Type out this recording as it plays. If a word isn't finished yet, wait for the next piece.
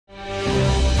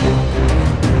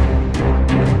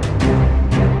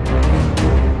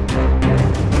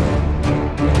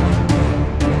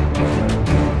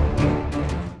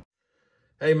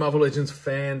Hey Marvel Legends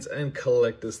fans and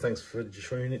collectors, thanks for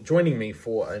joining me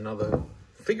for another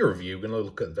figure review. We're going to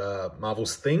look at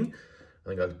Marvel's Thing. I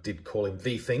think I did call him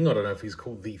The Thing. I don't know if he's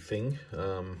called The Thing.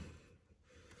 But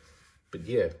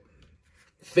yeah,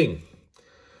 Thing.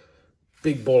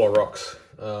 Big ball of rocks.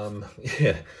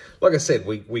 Yeah, like I said,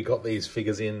 we got these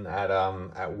figures in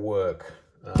at work,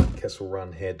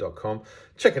 kesselrunhair.com.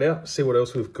 Check it out, see what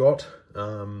else we've got.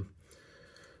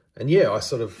 And yeah, I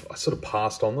sort of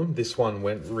passed on them. This one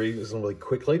went reasonably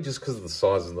quickly just because of the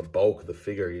size and the bulk of the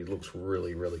figure. He looks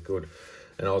really, really good.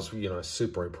 And I was,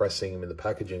 super impressing him in the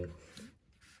packaging.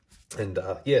 And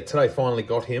yeah, today finally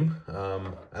got him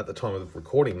at the time of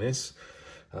recording this.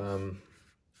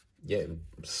 Yeah, I'm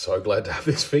so glad to have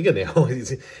this figure now.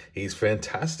 He's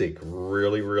fantastic.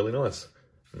 Really, really nice.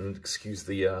 And excuse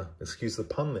the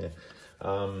pun there.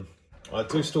 I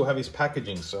do still have his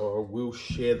packaging, so I will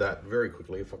share that very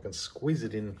quickly if I can squeeze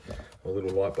it in a little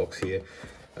light box here.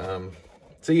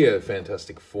 So yeah,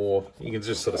 Fantastic Four. You can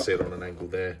just sort of see it on an angle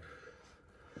there.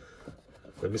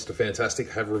 But Mr. Fantastic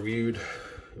have reviewed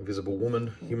Invisible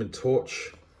Woman, Human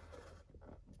Torch.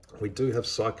 We do have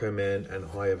Psycho Man and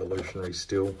High Evolutionary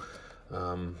still.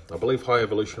 I believe High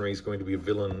Evolutionary is going to be a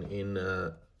villain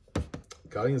in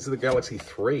Guardians of the Galaxy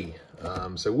 3.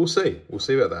 So we'll see. We'll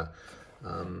see about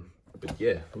that. But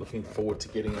yeah, looking forward to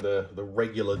getting the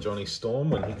regular Johnny Storm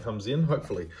when he comes in.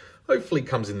 Hopefully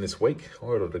comes in this week. I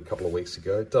ordered it a couple of weeks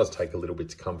ago. It does take a little bit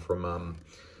to come from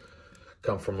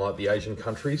like the Asian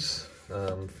countries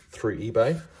through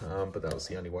eBay, but that was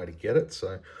the only way to get it.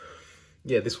 So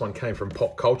yeah, this one came from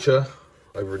Pop Culture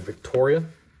over in Victoria.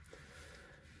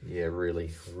 Yeah, really,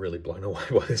 really blown away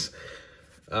by this.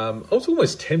 I was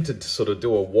almost tempted to sort of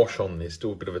do a wash on this,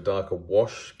 do a bit of a darker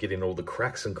wash, get in all the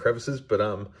cracks and crevices, but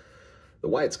the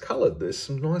way it's coloured, there's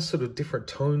some nice sort of different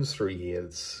tones through here.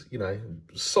 It's,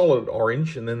 solid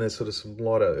orange, and then there's sort of some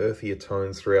lighter, earthier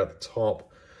tones throughout the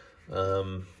top.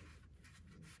 And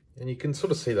you can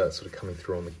sort of see that sort of coming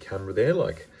through on the camera there,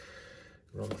 like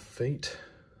on the feet.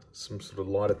 Some sort of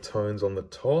lighter tones on the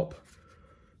top,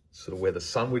 sort of where the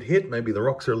sun would hit. Maybe the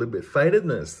rocks are a little bit faded,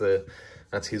 and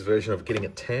that's his version of getting a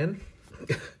tan.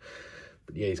 But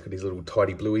yeah, he's got his little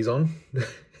tidy blueies on.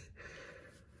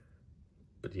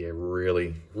 But yeah,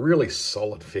 really, really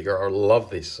solid figure. I love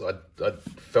this. I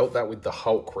felt that with the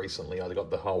Hulk recently. I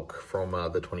got the Hulk from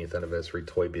the 20th anniversary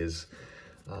Toy Biz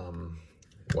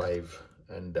wave.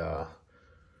 And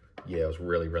yeah, I was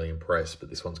really, really impressed.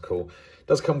 But this one's cool. It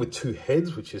does come with two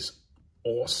heads, which is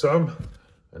awesome.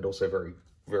 And also very,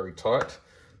 very tight. So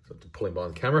I have to pull him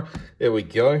behind the camera. There we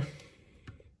go.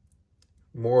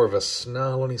 More of a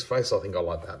snarl on his face. I think I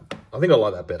like that. I think I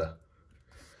like that better.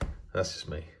 That's just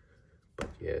me. But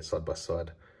yeah, side by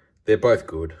side. They're both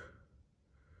good.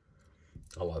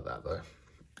 I like that though.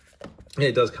 Yeah,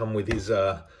 it does come with his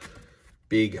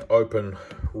big open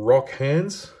rock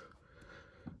hands.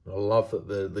 I love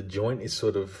that the joint is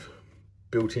sort of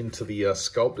built into the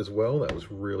sculpt as well. That was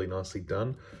really nicely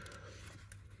done.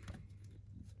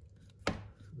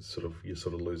 You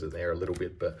sort of lose it there a little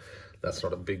bit, but that's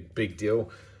not a big deal.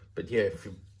 But yeah, if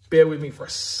you bear with me for a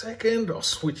second, I'll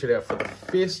switch it out for the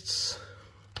fists.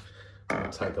 I'll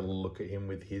take a look at him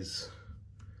with his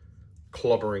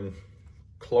clobbering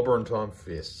time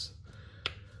fists.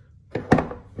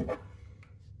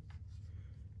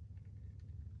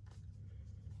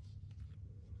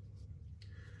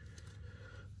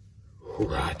 All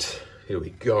right, here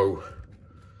we go.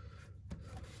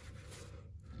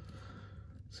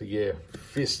 So yeah,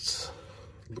 fists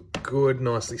look good,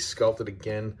 nicely sculpted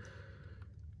again.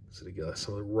 So you got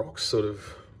some of the rocks sort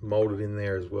of molded in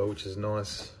there as well, which is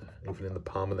nice. Even in the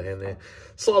palm of the hand there.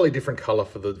 Slightly different color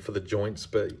for the joints,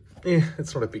 but yeah,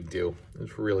 it's not a big deal.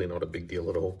 It's really not a big deal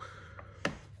at all.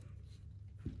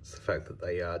 It's the fact that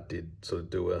they did sort of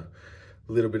do a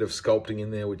little bit of sculpting in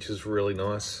there, which is really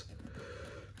nice.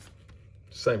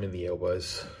 Same in the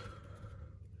elbows.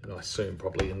 And I assume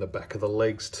probably in the back of the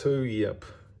legs too. Yep.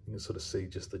 You can sort of see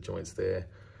just the joints there.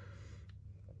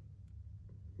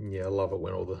 Yeah, I love it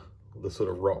when all the sort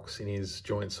of rocks in his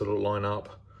joints sort of line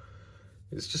up.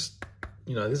 It's just,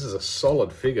 this is a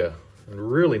solid figure and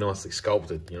really nicely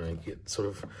sculpted. You get sort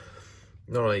of,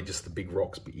 not only just the big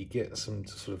rocks, but you get some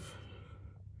sort of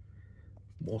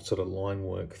more sort of line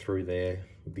work through there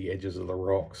with the edges of the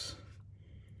rocks.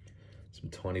 Some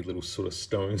tiny little sort of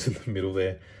stones in the middle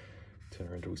there. Turn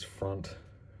around to his front.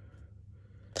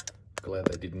 Glad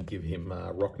they didn't give him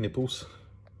rock nipples.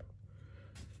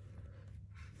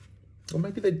 Or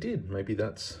maybe they did. Maybe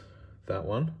that's that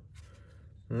one.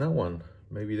 And that one.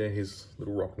 Maybe they're his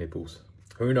little rock nipples.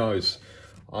 Who knows?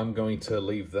 I'm going to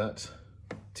leave that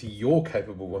to your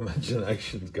capable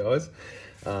imaginations, guys.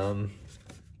 But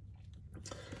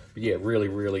yeah, really,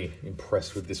 really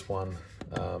impressed with this one.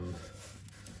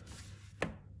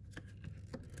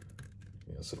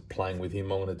 Sort of playing with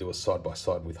him. I'm going to do a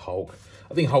side-by-side with Hulk.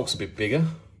 I think Hulk's a bit bigger,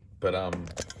 but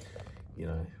you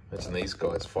know, imagine these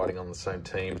guys fighting on the same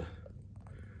team.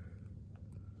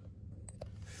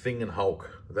 Thing and Hulk,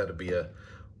 that'd be a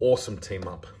awesome team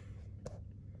up.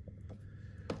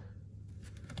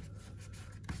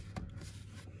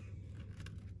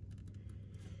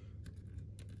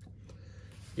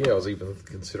 Yeah, I was even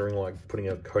considering like putting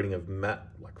a coating of matte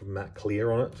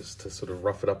clear on it just to sort of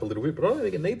rough it up a little bit, but I don't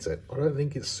think it needs it. I don't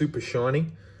think it's super shiny.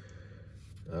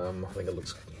 I think it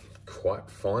looks quite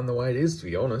fine the way it is, to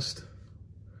be honest.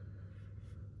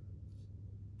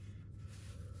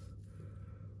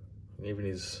 And even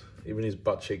his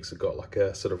butt cheeks have got like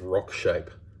a sort of rock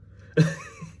shape.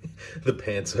 The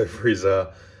pants over his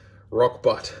rock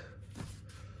butt.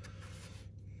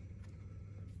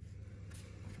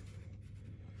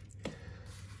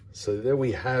 So there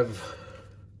we have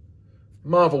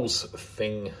Marvel's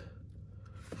Thing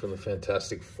from the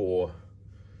Fantastic Four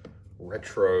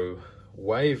Retro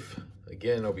Wave.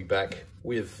 Again, I'll be back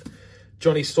with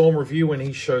Johnny Storm review when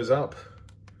he shows up.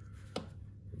 I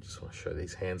just want to show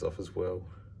these hands off as well.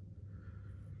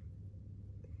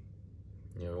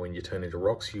 You know, when you turn into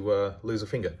rocks, you lose a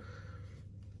finger.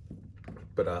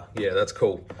 But yeah, that's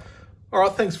cool. All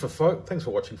right, thanks for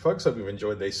watching, folks. Hope you've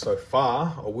enjoyed these so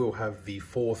far. I will have the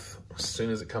fourth as soon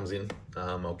as it comes in.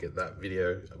 I'll get that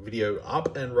video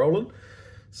up and rolling.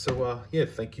 So yeah,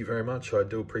 thank you very much. I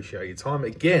do appreciate your time.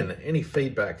 Again, any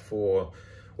feedback for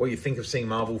what you think of seeing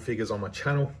Marvel figures on my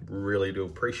channel, really do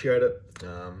appreciate it.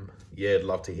 Yeah, I'd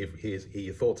love to hear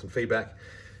your thoughts and feedback.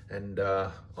 And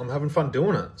I'm having fun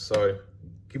doing it. So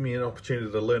give me an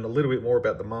opportunity to learn a little bit more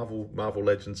about the Marvel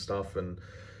Legends stuff and,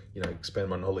 you know, expand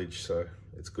my knowledge. So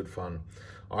it's good fun.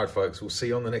 All right, folks, we'll see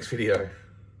you on the next video.